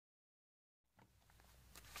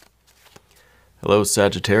Hello,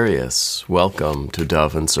 Sagittarius. Welcome to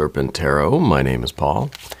Dove and Serpent Tarot. My name is Paul.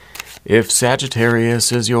 If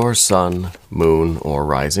Sagittarius is your sun, moon, or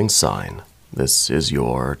rising sign, this is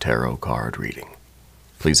your tarot card reading.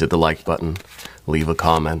 Please hit the like button, leave a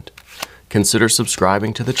comment, consider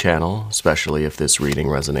subscribing to the channel, especially if this reading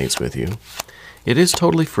resonates with you. It is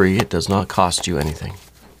totally free. It does not cost you anything.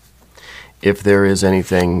 If there is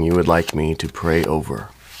anything you would like me to pray over,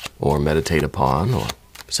 or meditate upon, or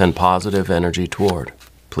send positive energy toward,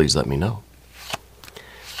 please let me know.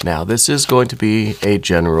 Now, this is going to be a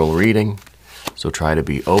general reading, so try to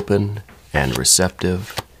be open and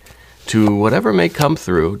receptive to whatever may come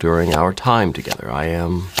through during our time together. I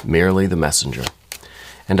am merely the messenger,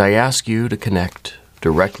 and I ask you to connect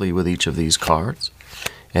directly with each of these cards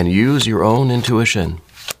and use your own intuition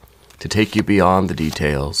to take you beyond the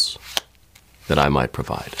details that I might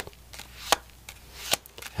provide.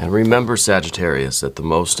 And remember, Sagittarius, that the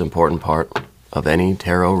most important part of any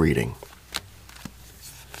tarot reading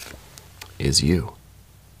is you.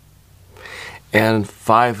 And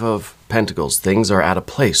Five of Pentacles, things are at a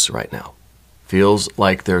place right now. Feels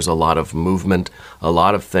like there's a lot of movement, a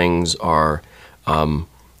lot of things are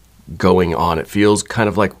going on. It feels kind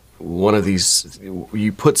of like one of these,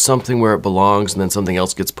 you put something where it belongs and then something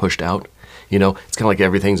else gets pushed out. You know, it's kind of like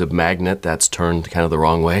everything's a magnet that's turned kind of the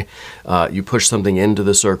wrong way. You push something into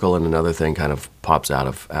the circle and another thing kind of pops out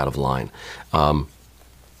of line.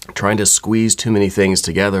 Trying to squeeze too many things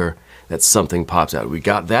together, that something pops out. We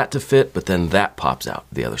got that to fit, but then that pops out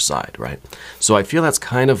the other side, right? So I feel that's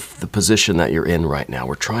kind of the position that you're in right now.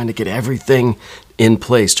 We're trying to get everything in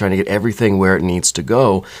place, trying to get everything where it needs to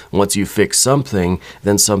go. Once you fix something,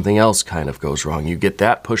 then something else kind of goes wrong. You get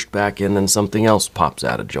that pushed back in, then something else pops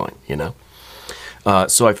out of joint, you know?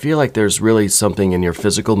 So I feel like there's really something in your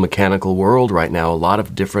physical, mechanical world right now, a lot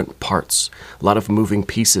of different parts, a lot of moving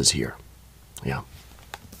pieces here. Yeah.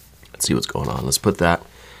 Let's see what's going on. Let's put that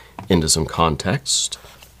into some context.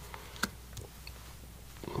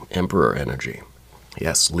 Emperor energy.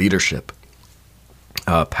 Yes, leadership.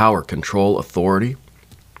 Power, control, authority.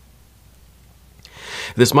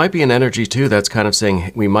 This might be an energy, too, that's kind of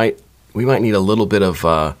saying we might need a little bit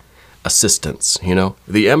of assistance, you know?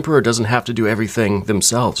 The Emperor doesn't have to do everything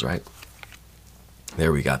themselves, right?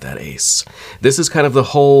 There we got that ace. This is kind of the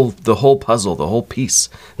whole puzzle, the whole piece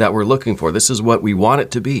that we're looking for. This is what we want it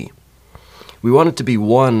to be. We want it to be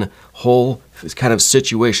one whole kind of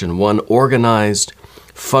situation, one organized,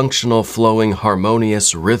 functional, flowing,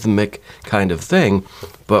 harmonious, rhythmic kind of thing.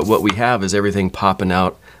 But what we have is everything popping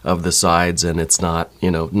out of the sides and it's not, you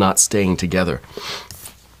know, not staying together.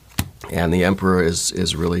 And the Emperor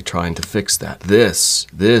is really trying to fix that. This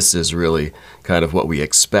is really kind of what we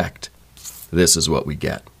expect. This is what we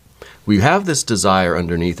get. We have this desire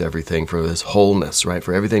underneath everything for this wholeness, right?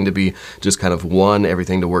 For everything to be just kind of one,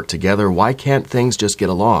 everything to work together. Why can't things just get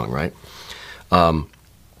along, right?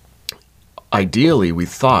 Ideally, we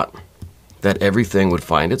thought that everything would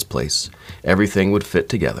find its place, everything would fit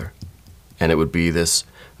together, and it would be this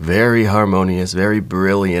very harmonious, very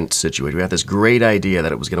brilliant situation. We had this great idea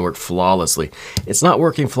that it was going to work flawlessly. It's not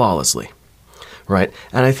working flawlessly, right?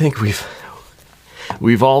 And I think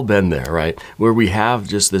we've all been there, right? Where we have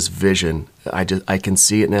just this vision. I can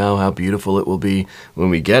see it now, how beautiful it will be. When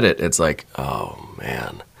we get it, it's like, oh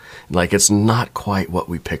man. Like it's not quite what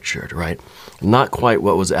we pictured, right? Not quite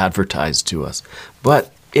what was advertised to us.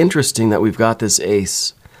 But interesting that we've got this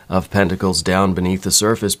Ace of Pentacles down beneath the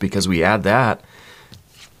surface because we add that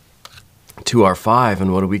to our 5,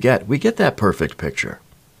 and what do we get? We get that perfect picture.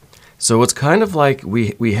 So it's kind of like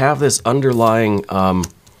we have this underlying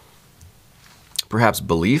perhaps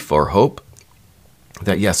belief or hope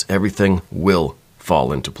that yes, everything will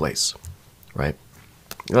fall into place, right?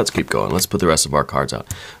 Let's keep going. Let's put the rest of our cards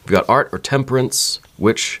out. We've got Art or Temperance,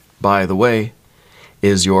 which, by the way,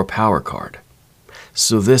 is your power card.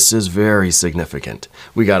 So this is very significant.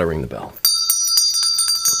 We got to ring the bell.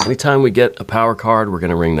 Anytime we get a power card, we're going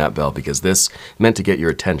to ring that bell because this meant to get your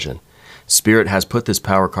attention. Spirit has put this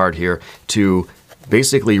power card here to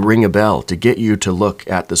basically ring a bell, to get you to look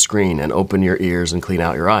at the screen and open your ears and clean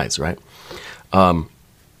out your eyes, right?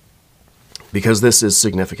 Because this is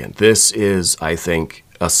significant. This is, I think,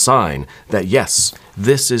 a sign that yes,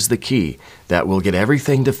 this is the key that will get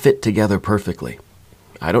everything to fit together perfectly.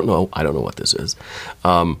 I don't know what this is.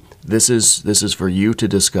 This is for you to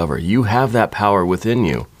discover. You have that power within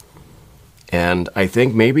you. And I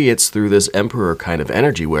think maybe it's through this Emperor kind of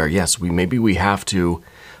energy where, yes, maybe we have to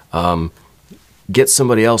get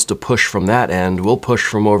somebody else to push from that end. We'll push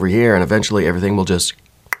from over here, and eventually everything will just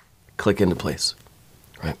click into place,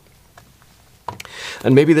 right?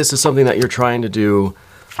 And maybe this is something that you're trying to do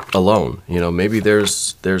alone. You know, maybe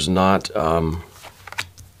there's not,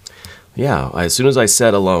 yeah, as soon as I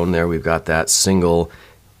said alone there, we've got that single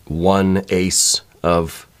one ace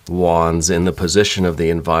of wands in the position of the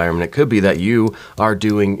environment. It could be that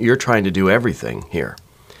you're trying to do everything here,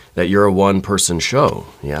 that you're a one-person show,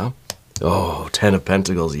 yeah? Oh, 10 of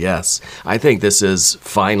Pentacles, yes. I think this is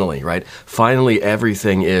finally, right? Finally,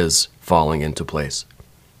 everything is falling into place.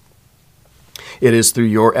 It is through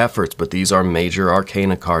your efforts, but these are major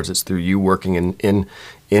arcana cards. It's through you working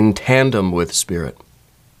in tandem with Spirit.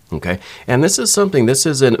 Okay? And this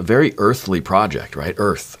is a very earthly project, right?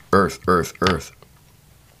 Earth, earth, earth, earth.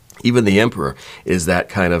 Even the Emperor is that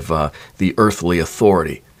kind of the earthly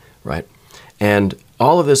authority, right? And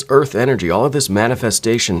all of this earth energy, all of this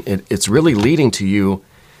manifestation, it's really leading to you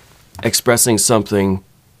expressing something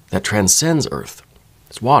that transcends earth.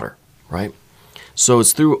 It's water, right? So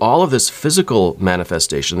it's through all of this physical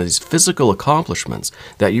manifestation, these physical accomplishments,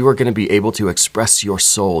 that you are going to be able to express your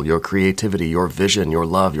soul, your creativity, your vision, your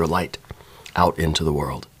love, your light out into the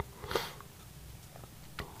world.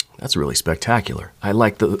 That's really spectacular. I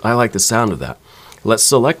like the sound of that. Let's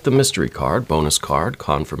select the mystery card, bonus card,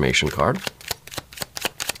 confirmation card.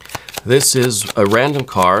 This is a random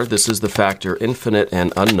card. This is the factor infinite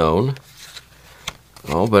and unknown.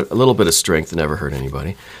 Oh, but a little bit of strength never hurt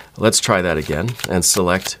anybody. Let's try that again and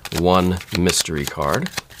select one mystery card.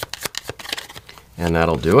 And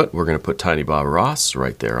that'll do it. We're going to put Tiny Bob Ross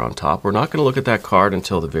right there on top. We're not going to look at that card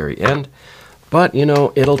until the very end. But, you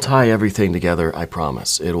know, it'll tie everything together, I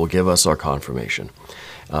promise. It will give us our confirmation.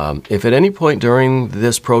 If at any point during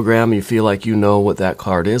this program you feel like you know what that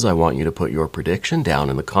card is, I want you to put your prediction down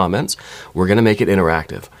in the comments. We're going to make it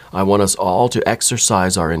interactive. I want us all to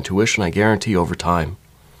exercise our intuition. I guarantee over time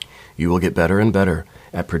you will get better and better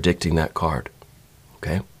at predicting that card.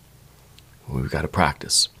 Okay? We've got to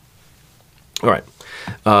practice. All right.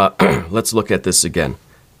 Let's look at this again.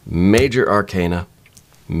 Major arcana,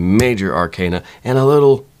 and a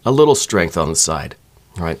little strength on the side.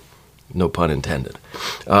 All right? No pun intended.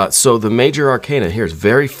 So the major arcana here is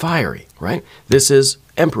very fiery, right? This is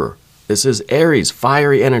Emperor. This is Aries,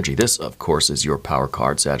 fiery energy. This, of course, is your power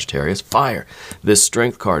card, Sagittarius, fire. This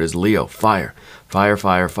strength card is Leo, fire. Fire,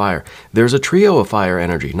 fire, fire. There's a trio of fire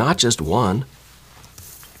energy, not just one.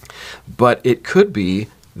 But it could be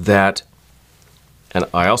that, and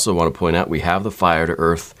I also want to point out, we have the fire to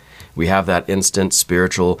earth. We have that instant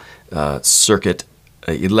spiritual circuit,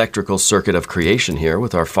 electrical circuit of creation here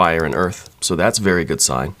with our fire and earth. So that's a very good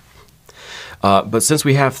sign. But since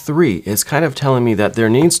we have three, it's kind of telling me that there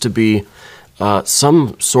needs to be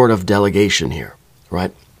some sort of delegation here,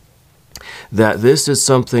 right? That this is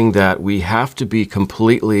something that we have to be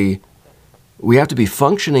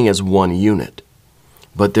functioning as one unit,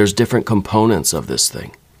 but there's different components of this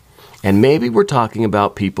thing. And maybe we're talking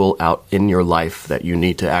about people out in your life that you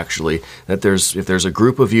need to actually, if there's a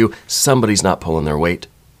group of you, somebody's not pulling their weight,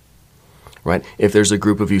 right? If there's a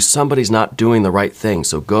group of you, somebody's not doing the right thing,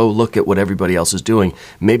 so go look at what everybody else is doing.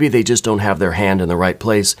 Maybe they just don't have their hand in the right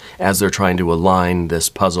place as they're trying to align this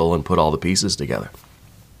puzzle and put all the pieces together.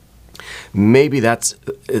 Maybe it's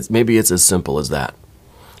as simple as that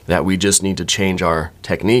we just need to change our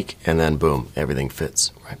technique and then boom, everything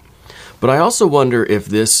fits, right? But I also wonder if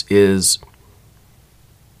this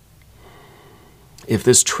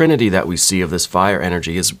trinity that we see of this fire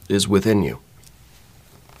energy is within you,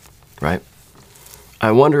 right?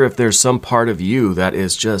 I wonder if there's some part of you that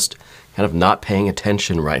is just kind of not paying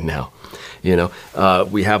attention right now. You know,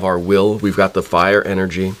 we have our will, we've got the fire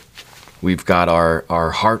energy, we've got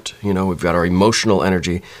our heart, you know, we've got our emotional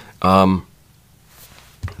energy, the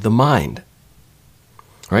mind.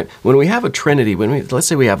 Right? When we have a trinity, let's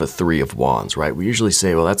say we have a three of wands, right? We usually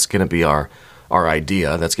say, well, that's going to be our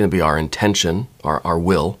idea, that's going to be our intention, our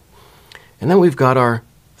will. And then we've got our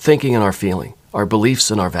thinking and our feeling, our beliefs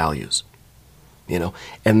and our values. You know?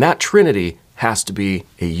 And that trinity has to be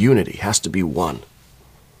a unity, has to be one.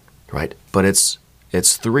 Right? But it's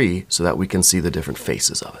three so that we can see the different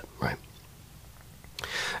faces of it, right?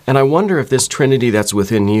 And I wonder if this trinity that's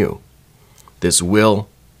within you, this will,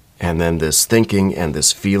 and then this thinking and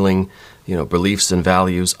this feeling, you know, beliefs and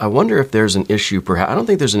values. I wonder if there's an issue, perhaps. I don't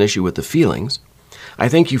think there's an issue with the feelings. I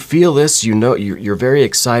think you feel this, you know, you're very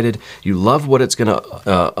excited. You love what it's going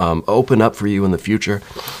to open up for you in the future.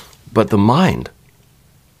 But the mind,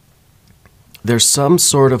 there's some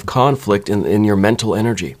sort of conflict in your mental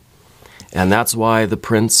energy. And that's why the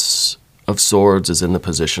Prince of Swords is in the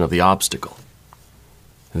position of the obstacle.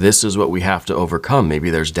 This is what we have to overcome. Maybe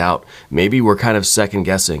there's doubt. Maybe we're kind of second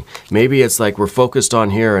guessing. Maybe it's like we're focused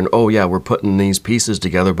on here and, oh yeah, we're putting these pieces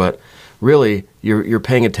together, but really you're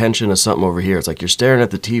paying attention to something over here. It's like you're staring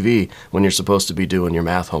at the TV when you're supposed to be doing your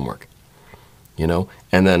math homework, you know?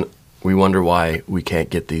 And then we wonder why we can't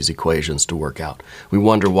get these equations to work out. We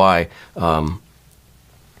wonder why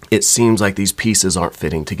it seems like these pieces aren't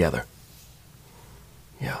fitting together.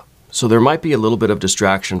 Yeah. So there might be a little bit of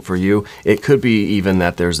distraction for you. It could be even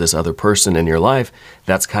that there's this other person in your life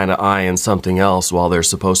that's kind of eyeing something else while they're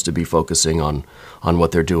supposed to be focusing on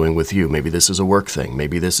what they're doing with you. Maybe this is a work thing.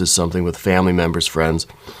 Maybe this is something with family members, friends,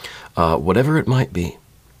 whatever it might be.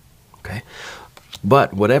 Okay?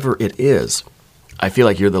 But whatever it is, I feel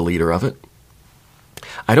like you're the leader of it.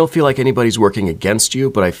 I don't feel like anybody's working against you,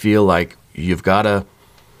 but I feel like you've got to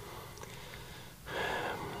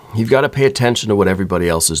pay attention to what everybody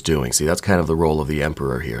else is doing. See, that's kind of the role of the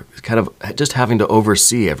emperor here. It's kind of just having to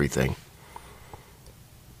oversee everything.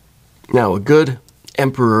 Now, a good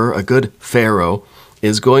emperor, a good pharaoh,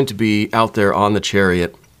 is going to be out there on the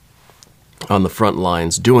chariot, on the front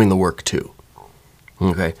lines, doing the work too.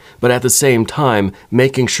 Okay? But at the same time,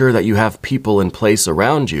 making sure that you have people in place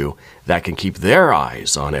around you that can keep their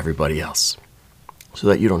eyes on everybody else so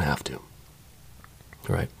that you don't have to.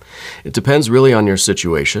 All right? It depends really on your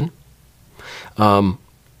situation. But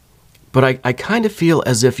I kind of feel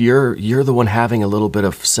as if you're the one having a little bit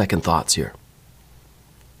of second thoughts here.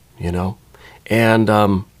 You know?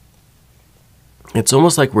 And it's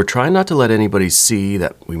almost like we're trying not to let anybody see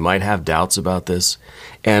that we might have doubts about this.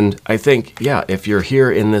 And I think, yeah, if you're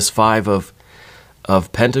here in this Five of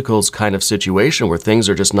Pentacles kind of situation where things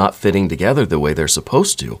are just not fitting together the way they're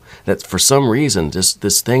supposed to, that for some reason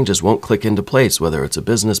this thing just won't click into place, whether it's a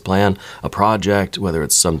business plan, a project, whether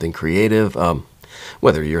it's something creative,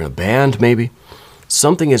 whether you're in a band maybe,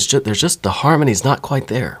 something is just, there's just the harmony's not quite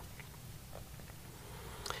there.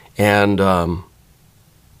 And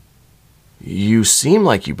you seem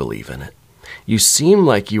like you believe in it. You seem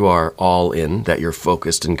like you are all in, that you're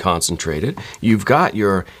focused and concentrated. You've got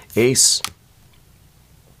your Ace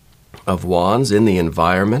of Wands in the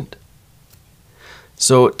environment.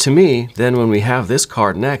 So to me, then when we have this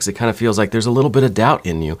card next, it kind of feels like there's a little bit of doubt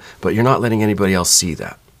in you, but you're not letting anybody else see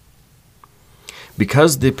that.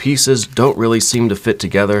 Because the pieces don't really seem to fit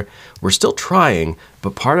together, we're still trying,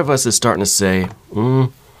 but part of us is starting to say,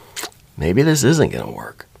 maybe this isn't going to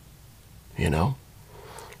work, you know?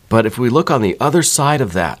 But if we look on the other side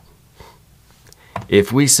of that,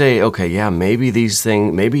 if we say, okay, yeah, maybe these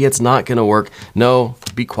things, maybe it's not going to work. No,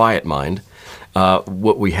 be quiet, mind.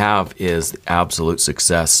 What we have is absolute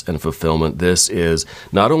success and fulfillment. This is,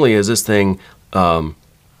 not only is this thing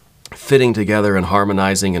fitting together and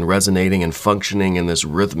harmonizing and resonating and functioning in this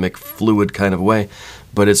rhythmic, fluid kind of way,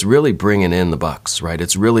 but it's really bringing in the bucks, right?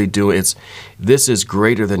 It's really doing, this is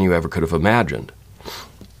greater than you ever could have imagined.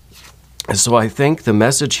 And so I think the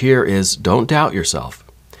message here is don't doubt yourself.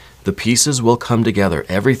 The pieces will come together.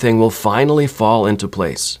 Everything will finally fall into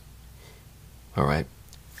place. All right?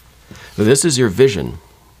 This is your vision.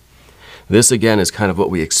 This, again, is kind of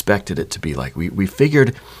what we expected it to be like. We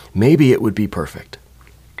figured maybe it would be perfect.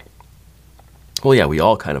 Well, yeah, we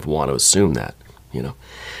all kind of want to assume that, you know.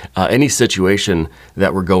 Any situation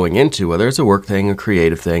that we're going into, whether it's a work thing, a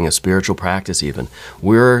creative thing, a spiritual practice even,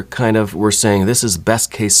 we're saying this is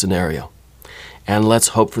best case scenario. And let's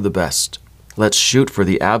hope for the best. Let's shoot for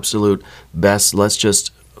the absolute best.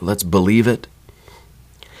 Let's believe it.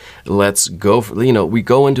 Let's go for, you know, we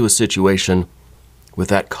go into a situation with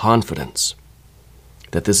that confidence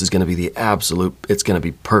that this is going to be the absolute, it's going to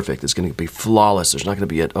be perfect. It's going to be flawless. There's not going to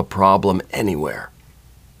be a problem anywhere.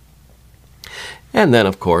 And then,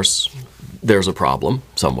 of course, there's a problem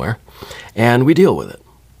somewhere, and we deal with it.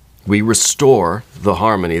 We restore the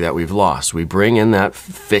harmony that we've lost. We bring in that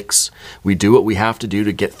fix. We do what we have to do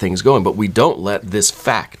to get things going, but we don't let this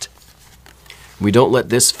fact, we don't let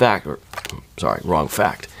this fact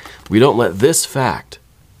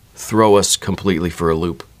throw us completely for a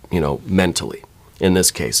loop, you know, mentally, in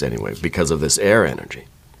this case anyway, because of this air energy.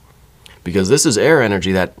 Because this is air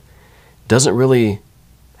energy that doesn't really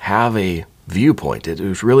have a viewpoint. It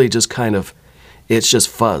was really just kind of, it's just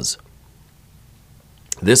fuzz.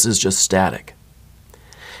 This is just static.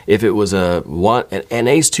 If it was an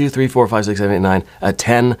ace, 2, 3, 4, 5, 6, 7, 8, 9, a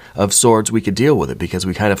 10 of swords, we could deal with it because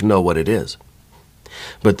we kind of know what it is.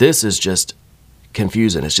 But this is just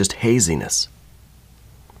confusing. It's just haziness.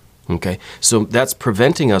 Okay? So that's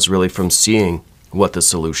preventing us really from seeing what the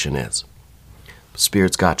solution is.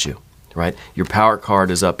 Spirit's got you, right? Your power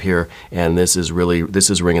card is up here, and this is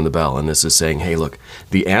ringing the bell, and this is saying, hey, look,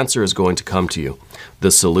 the answer is going to come to you.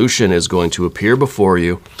 The solution is going to appear before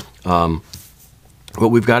you. What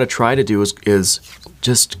we've got to try to do is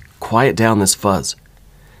just quiet down this fuzz.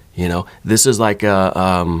 You know, this is like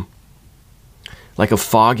like a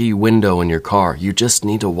foggy window in your car. You just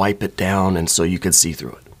need to wipe it down and so you can see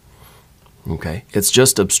through it. Okay? It's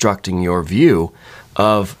just obstructing your view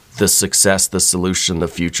of the success, the solution, the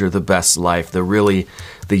future, the best life,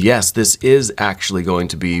 yes, this is actually going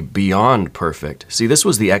to be beyond perfect. See, this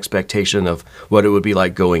was the expectation of what it would be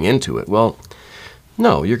like going into it. Well,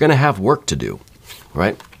 no, you're going to have work to do,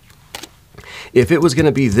 right? If it was going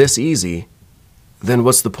to be this easy, then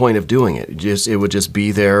what's the point of doing it? It would just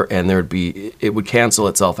be there, and it would cancel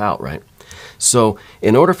itself out, right? So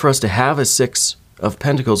in order for us to have a 6 of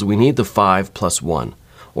Pentacles, we need the 5 plus 1,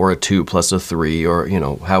 or a 2 plus a 3, or,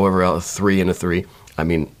 however, a 3 and a 3. I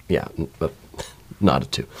mean, yeah, but not a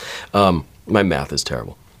 2. My math is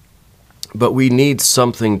terrible. But we need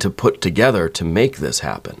something to put together to make this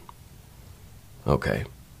happen. Okay.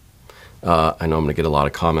 I know I'm going to get a lot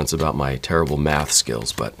of comments about my terrible math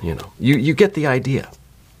skills, but, you get the idea,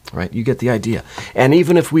 right? You get the idea. And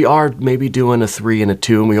even if we are maybe doing a 3 and a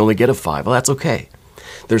 2 and we only get a 5, well, that's okay.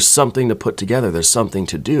 There's something to put together. There's something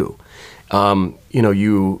to do.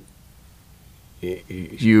 You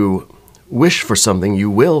wish for something,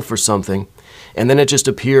 you will for something, and then it just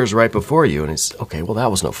appears right before you, and it's, okay, well,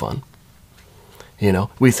 that was no fun.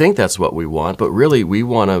 We think that's what we want, but really we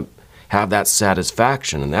want to have that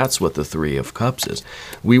satisfaction, and that's what the 3 of Cups is.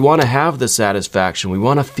 We want to have the satisfaction. We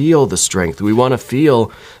want to feel the strength. We want to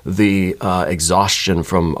feel the exhaustion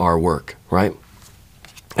from our work, right?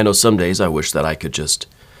 I know some days I wish that I could just,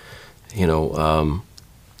 you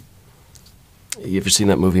ever seen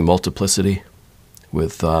that movie Multiplicity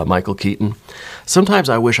with Michael Keaton? Sometimes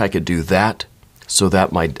I wish I could do that so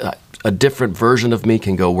that a different version of me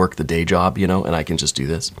can go work the day job, and I can just do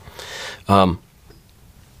this.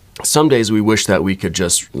 Some days we wish that we could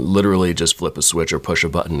just literally just flip a switch or push a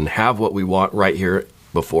button and have what we want right here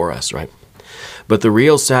before us, right? But the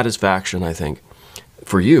real satisfaction, I think,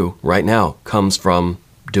 for you right now comes from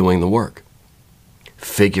doing the work,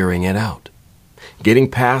 figuring it out,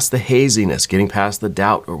 getting past the haziness, getting past the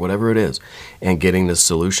doubt or whatever it is, and getting this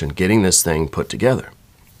solution, getting this thing put together.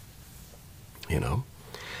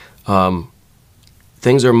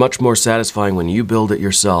 Things are much more satisfying when you build it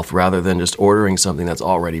yourself rather than just ordering something that's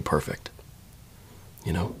already perfect.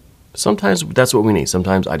 Sometimes that's what we need.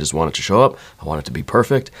 Sometimes I just want it to show up. I want it to be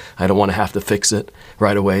perfect. I don't want to have to fix it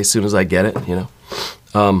right away as soon as I get it,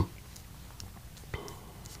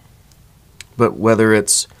 But whether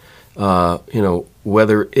it's,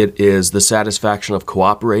 whether it is the satisfaction of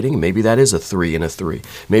cooperating, maybe that is a 3 and a 3.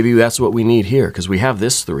 Maybe that's what we need here because we have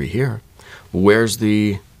this 3 here. Where's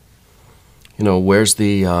the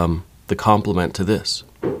complement to this?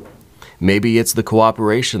 Maybe it's the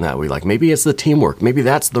cooperation that we like. Maybe it's the teamwork. Maybe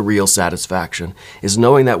that's the real satisfaction, is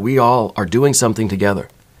knowing that we all are doing something together.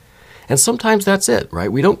 And sometimes that's it,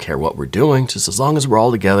 right? We don't care what we're doing, just as long as we're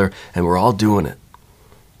all together and we're all doing it.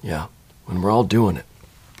 Yeah, when we're all doing it.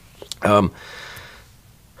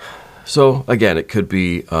 So again, it could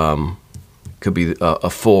be a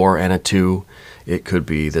 4 and a 2. It could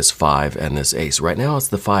be this 5 and this ace. Right now it's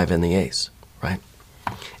the 5 and the ace, right?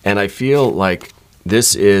 And I feel like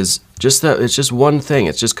this is just that, it's just one thing.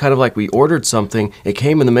 It's just kind of like we ordered something, it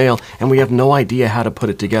came in the mail, and we have no idea how to put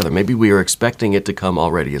it together. Maybe we were expecting it to come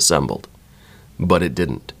already assembled, but it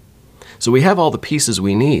didn't. So we have all the pieces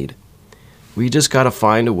we need. We just got to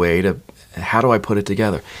find a way to, how do I put it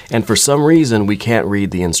together? And for some reason, we can't read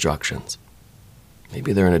the instructions.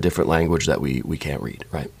 Maybe they're in a different language that we can't read,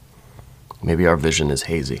 right? Maybe our vision is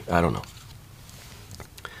hazy. I don't know.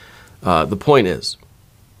 The point is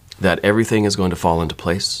that everything is going to fall into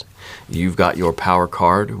place. You've got your power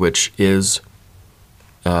card, which is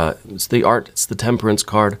it's the temperance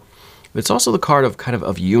card. It's also the card of kind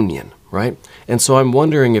of union, right? And so I'm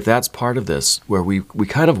wondering if that's part of this, where we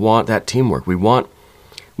kind of want that teamwork. We don't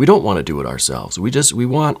want to do it ourselves. We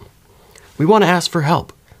want to ask for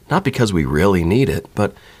help, not because we really need it,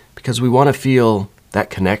 but because we want to feel that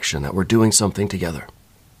connection, that we're doing something together.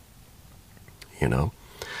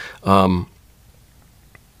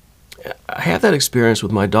 I have that experience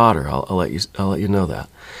with my daughter. I'll let you know that.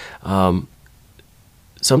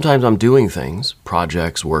 Sometimes I'm doing things,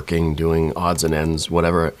 projects, working, doing odds and ends,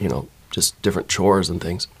 whatever, just different chores and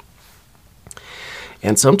things.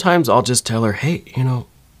 And sometimes I'll just tell her, hey,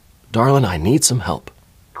 darling, I need some help.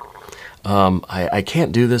 I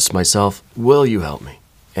can't do this myself. Will you help me?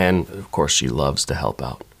 And of course, she loves to help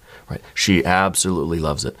out, right? She absolutely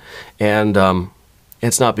loves it. And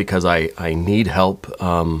it's not because I need help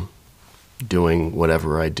doing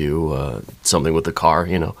whatever I do, something with the car,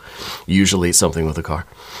 usually something with the car,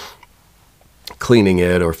 cleaning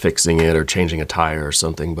it or fixing it or changing a tire or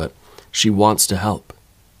something, but she wants to help.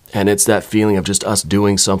 And it's that feeling of just us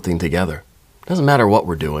doing something together. Doesn't matter what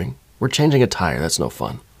we're doing. We're changing a tire. That's no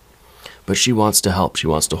fun. But she wants to help. She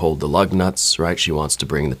wants to hold the lug nuts, right? She wants to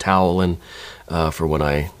bring the towel in for when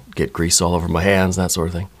I get grease all over my hands, that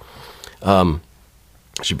sort of thing.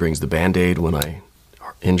 She brings the Band-Aid when I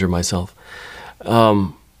injure myself.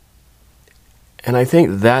 And I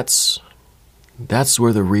think that's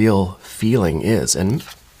where the real feeling is. And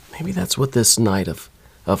maybe that's what this Knight of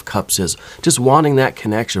Cups is. Just wanting that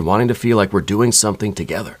connection, wanting to feel like we're doing something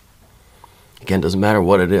together. Again, doesn't matter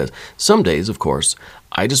what it is. Some days, of course,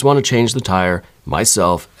 I just want to change the tire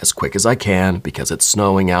myself as quick as I can because it's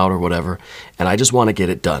snowing out or whatever, and I just want to get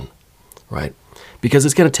it done, right? Because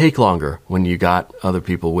it's going to take longer when you got other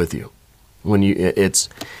people with you. It's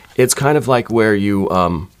kind of like where you,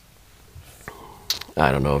 I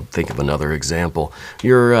don't know, think of another example.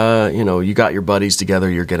 You got your buddies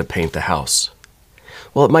together, you're going to paint the house.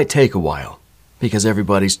 Well, it might take a while because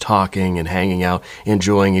everybody's talking and hanging out,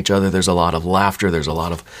 enjoying each other. There's a lot of laughter. There's a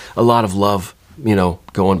lot of love,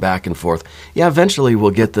 going back and forth. Yeah, eventually we'll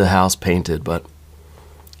get the house painted, but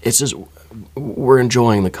it's just, we're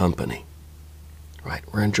enjoying the company, right?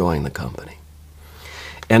 We're enjoying the company.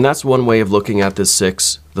 And that's one way of looking at the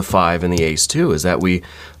 6, the 5, and the Ace too, is that we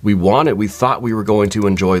thought we were going to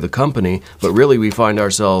enjoy the company, but really we find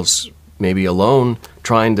ourselves maybe alone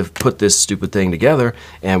trying to put this stupid thing together,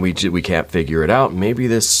 and we can't figure it out. Maybe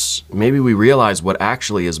we realize what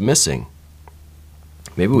actually is missing.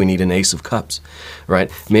 Maybe we need an Ace of Cups,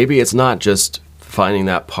 right? Maybe it's not just finding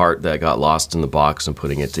that part that got lost in the box and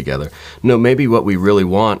putting it together. No, maybe what we really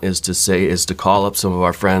want is to call up some of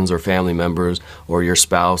our friends or family members or your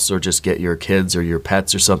spouse or just get your kids or your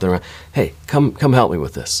pets or something. Hey, come help me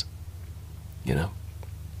with this,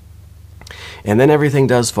 And then everything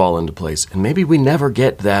does fall into place. And maybe we never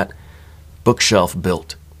get that bookshelf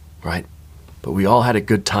built, right? But we all had a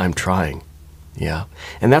good time trying. Yeah.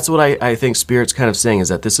 And that's what I think Spirit's kind of saying, is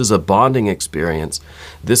that this is a bonding experience.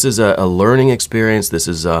 This is a learning experience. This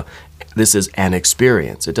is an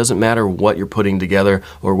experience. It doesn't matter what you're putting together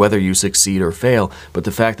or whether you succeed or fail, but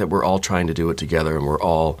the fact that we're all trying to do it together and we're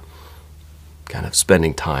all kind of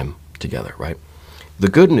spending time together, right? The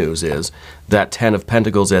good news is that 10 of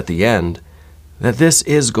Pentacles at the end, that this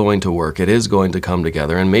is going to work. It is going to come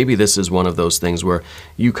together. And maybe this is one of those things where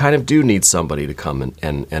you kind of do need somebody to come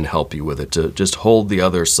and help you with it, to just hold the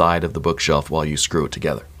other side of the bookshelf while you screw it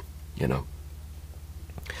together,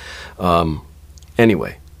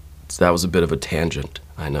 Anyway, so that was a bit of a tangent,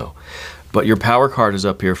 I know. But your Power card is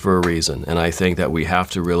up here for a reason. And I think that we have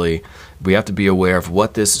to be aware of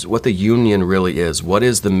what the union really is. What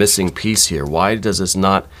is the missing piece here? Why does this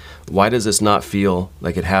not feel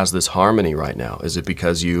like it has this harmony right now? Is it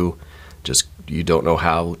because you don't know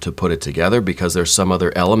how to put it together because there's some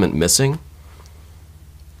other element missing?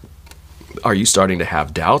 Are you starting to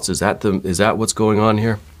have doubts? Is that what's going on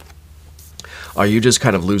here? Are you just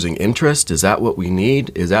kind of losing interest? Is that what we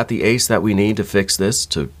need? Is that the Ace that we need to fix this,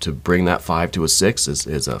 to bring that 5 to a 6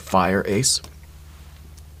 is a fire Ace?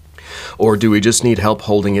 Or do we just need help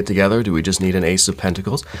holding it together? Do we just need an Ace of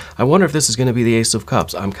Pentacles? I wonder if this is going to be the Ace of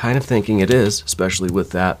Cups. I'm kind of thinking it is, especially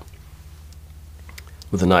with the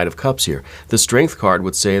Knight of Cups here. The Strength card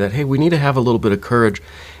would say that, hey, we need to have a little bit of courage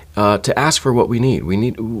to ask for what we need.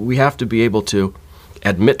 We have to be able to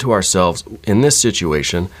admit to ourselves, in this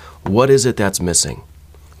situation, what is it that's missing?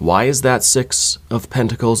 Why is that 6 of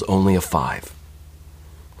Pentacles only a 5?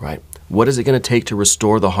 Right? What is it going to take to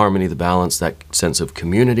restore the harmony, the balance, that sense of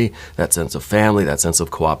community, that sense of family, that sense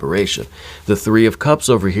of cooperation? The 3 of Cups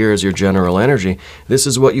over here is your general energy. This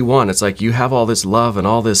is what you want. It's like you have all this love and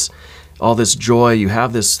all this joy. You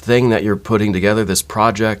have this thing that you're putting together, this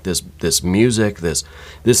project, this music, this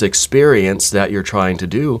experience that you're trying to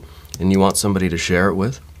do, and you want somebody to share it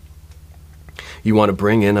with. You want to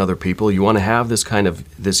bring in other people. You want to have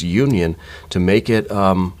this union to make it,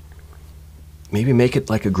 maybe make it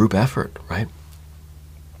like a group effort, right?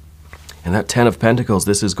 And that 10 of Pentacles,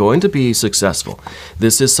 this is going to be successful.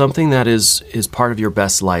 This is something that is part of your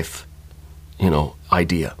best life,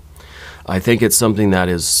 idea. I think it's something that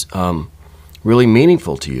is really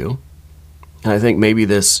meaningful to you. And I think maybe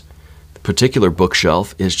this particular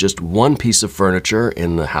bookshelf is just one piece of furniture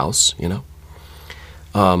in the house,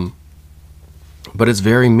 but it's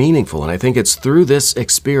very meaningful. And I think it's through this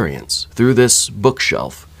experience, through this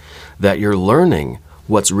bookshelf, that you're learning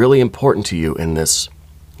what's really important to you in this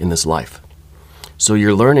life. So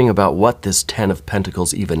you're learning about what this 10 of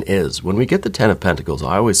Pentacles even is. When we get the 10 of Pentacles,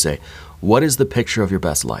 I always say, what is the picture of your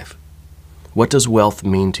best life? What does wealth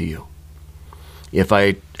mean to you? If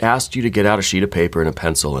I asked you to get out a sheet of paper and a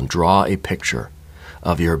pencil and draw a picture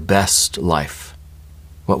of your best life,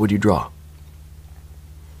 what would you draw?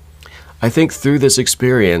 I think through this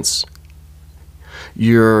experience,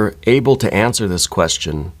 you're able to answer this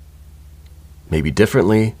question maybe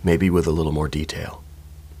differently, maybe with a little more detail,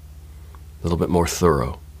 a little bit more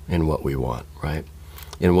thorough in what we want, right?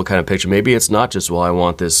 In what kind of picture. Maybe it's not just, well, I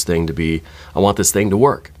want this thing to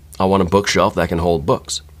work. I want a bookshelf that can hold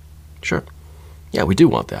books. Sure. Yeah, we do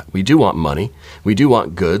want that. We do want money. We do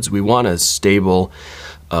want goods. We want a stable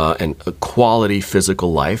and a quality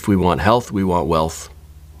physical life. We want health. We want wealth,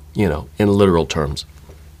 you know, in literal terms.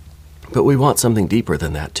 But we want something deeper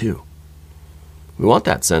than that too. We want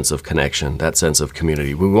that sense of connection, that sense of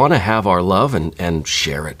community. We want to have our love and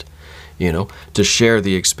share it, you know, to share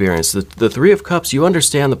the experience. The Three of Cups, you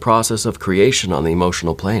understand the process of creation on the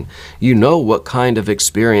emotional plane. You know what kind of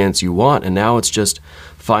experience you want, and now it's just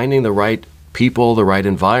finding the right people, the right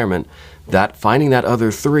environment, finding that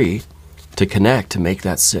other three to connect to make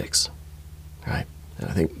that 6, right? And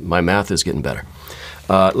I think my math is getting better.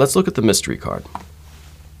 Let's look at the mystery card.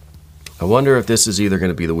 I wonder if this is either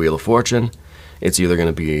going to be the Wheel of Fortune, it's either going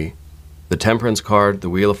to be the Temperance card, the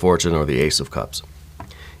Wheel of Fortune, or the Ace of Cups.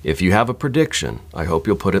 If you have a prediction, I hope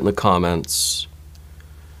you'll put it in the comments.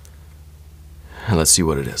 And let's see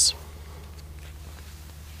what it is.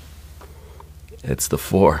 It's the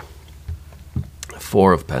 4.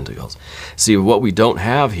 4 of Pentacles. See, what we don't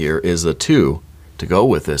have here is a 2 to go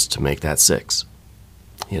with this to make that 6.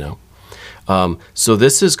 You know? So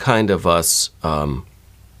this is kind of us,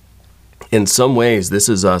 in some ways, this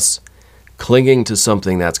is us clinging to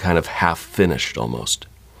something that's kind of half finished almost.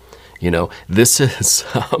 You know, this is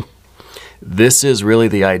really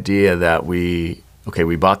the idea that we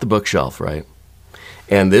bought the bookshelf, right?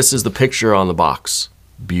 And this is the picture on the box.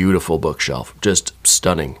 Beautiful bookshelf, just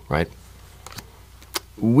stunning, right?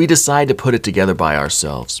 We decide to put it together by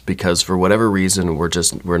ourselves because for whatever reason,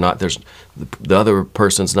 the other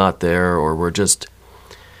person's not there, or we're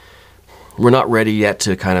not ready yet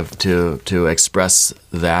to kind of to express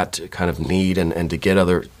that kind of need and to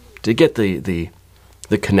get the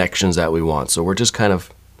connections that we want. So we're just kind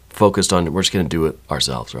of focused on, we're just going to do it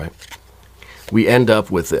ourselves, right? We end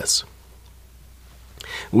up with this.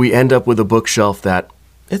 We end up with a bookshelf that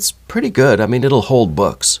it's pretty good. I mean, it'll hold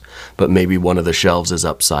books, but maybe one of the shelves is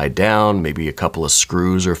upside down. Maybe a couple of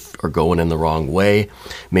screws are going in the wrong way.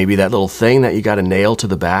 Maybe that little thing that you got to nail to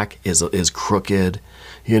the back is crooked.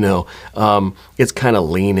 You know, it's kind of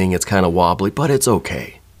leaning, it's kind of wobbly, but it's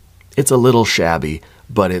okay. It's a little shabby,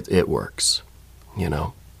 but it works, you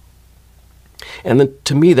know. And then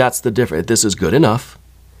to me, that's the difference. This is good enough.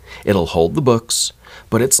 It'll hold the books,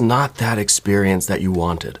 but it's not that experience that you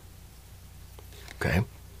wanted. Okay?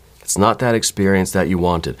 It's not that experience that you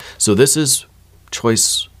wanted. So this is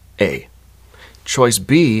choice A. Choice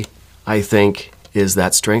B, I think, is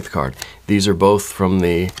that Strength card. These are both from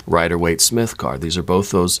the Rider-Waite-Smith card. These are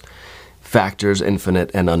both those factors,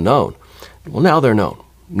 infinite and unknown. Well, now they're known.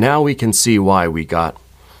 Now we can see why we've got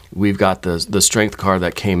the Strength card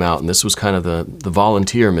that came out, and this was kind of the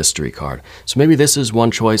volunteer mystery card. So maybe this is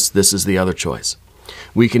one choice, this is the other choice.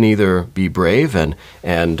 We can either be brave and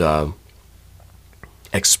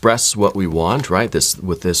express what we want, right?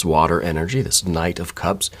 With this water energy, this Knight of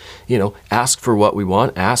Cups, you know, ask for what we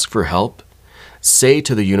want, ask for help, say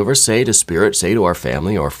to the universe, say to spirit, say to our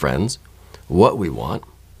family or friends what we want,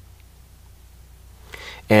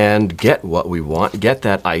 and get what we want, get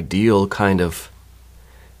that ideal kind of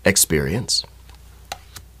experience,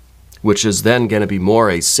 which is then going to be more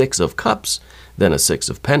a 6 of Cups than a 6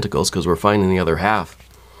 of Pentacles, because we're finding the other half,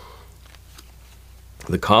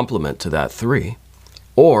 the complement to that 3.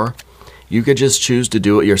 Or you could just choose to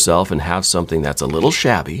do it yourself and have something that's a little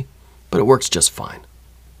shabby, but it works just fine.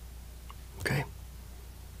 Okay?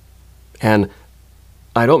 And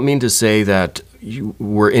I don't mean to say that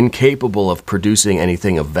we're incapable of producing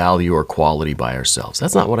anything of value or quality by ourselves.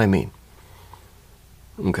 That's not what I mean.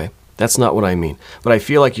 Okay? That's not what I mean. But I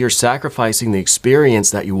feel like you're sacrificing the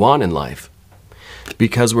experience that you want in life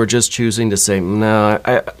because we're just choosing to say, no,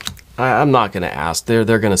 I'm not going to ask. They're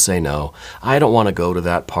going to say no. I don't want to go to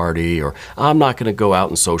that party, or I'm not going to go out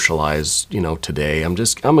and socialize, you know, today. I'm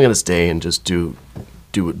going to stay and just do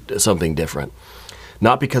something different.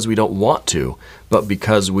 Not because we don't want to, but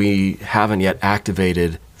because we haven't yet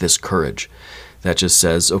activated this courage that just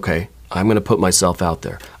says, okay, I'm going to put myself out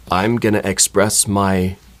there. I'm going to express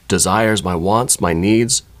my desires, my wants, my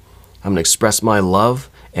needs. I'm going to express my love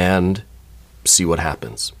and see what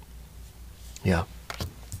happens. Yeah.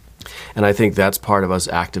 And I think that's part of us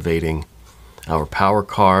activating our power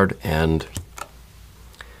card and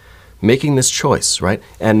making this choice, right?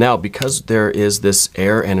 And now, because there is this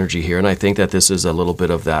air energy here, and I think that this is a little bit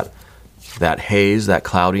of that haze, that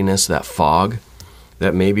cloudiness, that fog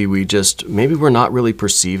that maybe we're not really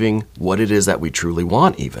perceiving what it is that we truly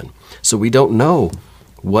want even. So we don't know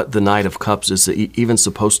what the Knight of Cups is even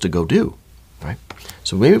supposed to go do, right?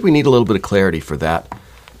 So maybe we need a little bit of clarity for that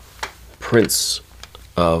Prince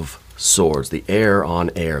of Swords, the air on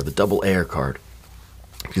air, the double air card,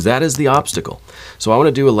 because that is the obstacle. So I want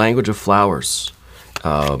to do a Language of Flowers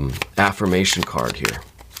affirmation card here.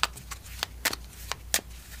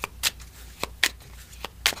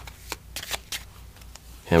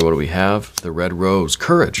 And what do we have? The red rose.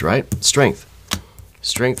 Courage, right? Strength.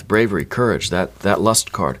 Strength, bravery, courage. That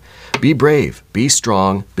lust card. Be brave. Be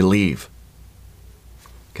strong. Believe.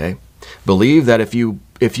 Okay? Believe that if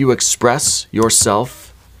you express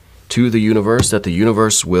yourself to the universe, that the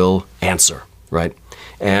universe will answer, right?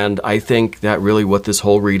 And I think that really what this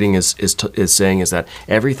whole reading is saying is that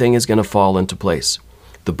everything is going to fall into place.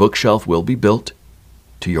 The bookshelf will be built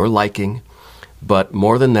to your liking, but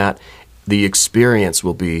more than that, the experience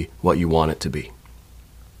will be what you want it to be.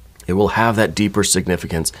 It will have that deeper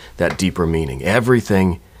significance, that deeper meaning.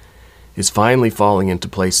 Everything is finally falling into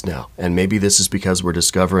place now. And maybe this is because we're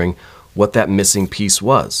discovering what that missing piece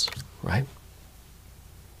was, right?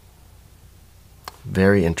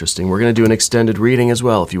 Very interesting. We're going to do an extended reading as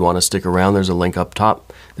well. If you want to stick around, there's a link up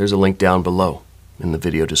top. There's a link down below in the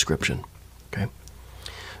video description. Okay.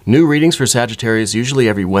 New readings for Sagittarius, usually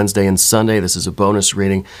every Wednesday and Sunday. This is a bonus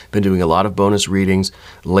reading. Been doing a lot of bonus readings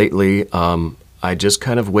lately. I just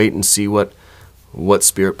kind of wait and see what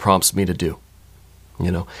Spirit prompts me to do. You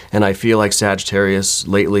know, and I feel like Sagittarius,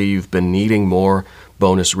 lately you've been needing more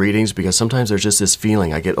bonus readings because sometimes there's just this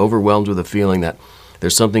feeling. I get overwhelmed with a feeling that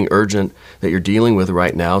there's something urgent that you're dealing with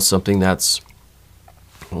right now, something that's,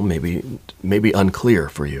 well, maybe unclear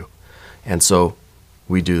for you. And so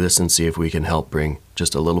we do this and see if we can help bring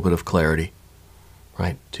just a little bit of clarity,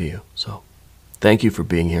 right, to you. So thank you for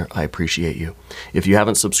being here. I appreciate you. If you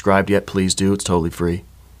haven't subscribed yet, please do. It's totally free.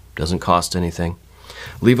 Doesn't cost anything.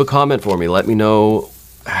 Leave a comment for me. Let me know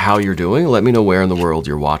how you're doing. Let me know where in the world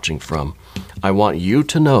you're watching from. I want you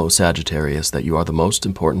to know, Sagittarius, that you are the most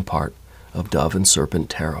important part of Dove and Serpent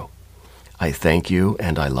Tarot. I thank you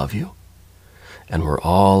and I love you. And we're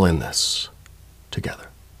all in this together.